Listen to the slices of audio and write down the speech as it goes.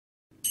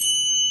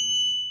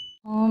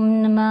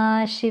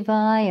Namah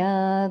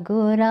Shivaya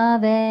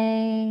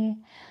Gurave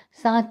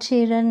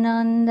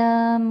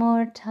Sachidananda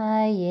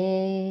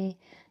Murtaye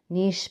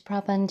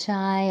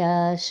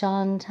Nishprapanchaya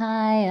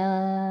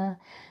Shantaya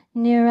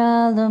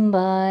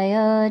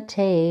Niralumbaya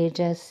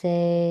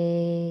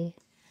Tejase.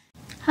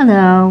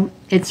 Hello,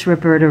 it's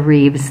Roberta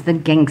Reeves, the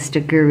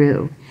Gangsta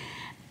Guru,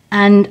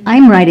 and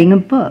I'm writing a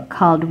book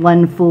called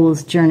One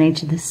Fool's Journey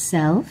to the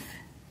Self,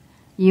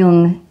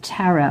 Jung,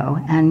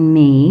 Tarot, and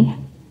Me.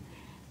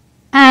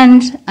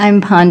 And I'm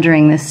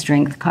pondering the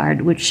Strength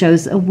card, which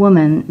shows a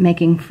woman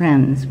making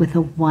friends with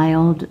a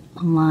wild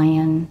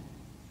lion.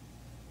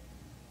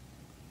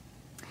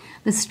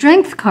 The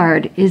Strength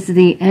card is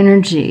the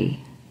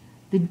energy,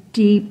 the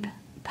deep,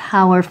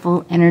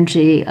 powerful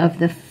energy of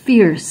the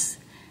fierce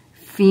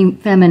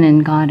feminine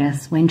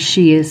goddess when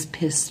she is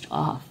pissed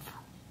off.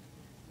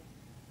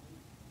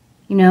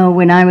 You know,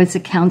 when I was a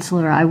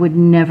counselor, I would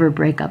never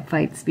break up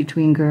fights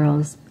between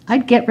girls.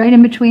 I'd get right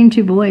in between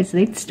two boys.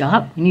 They'd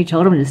stop when you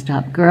told them to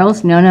stop.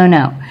 Girls, no, no,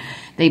 no.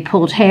 They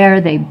pulled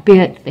hair, they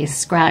bit, they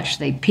scratched,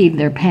 they peed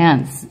their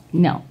pants.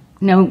 No,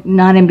 no,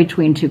 not in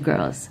between two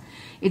girls.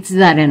 It's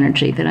that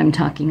energy that I'm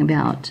talking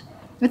about.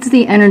 It's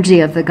the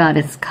energy of the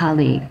goddess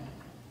Kali.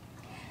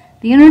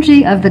 The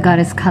energy of the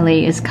goddess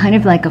Kali is kind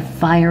of like a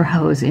fire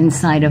hose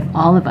inside of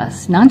all of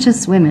us, not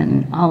just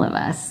women, all of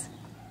us.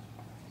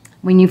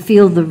 When you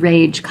feel the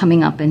rage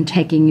coming up and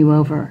taking you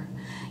over,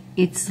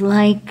 it's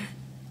like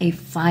a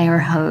fire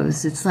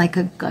hose, it's like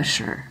a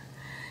gusher,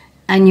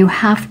 and you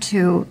have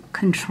to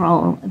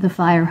control the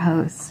fire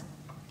hose.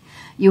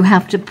 You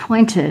have to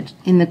point it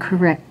in the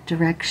correct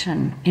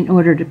direction in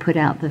order to put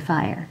out the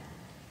fire.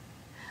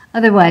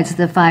 Otherwise,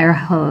 the fire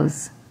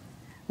hose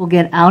will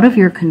get out of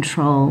your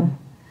control,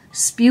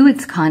 spew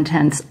its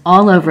contents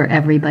all over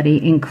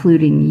everybody,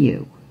 including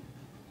you.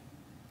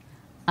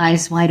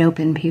 Eyes wide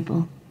open,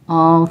 people.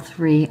 All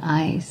three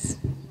eyes.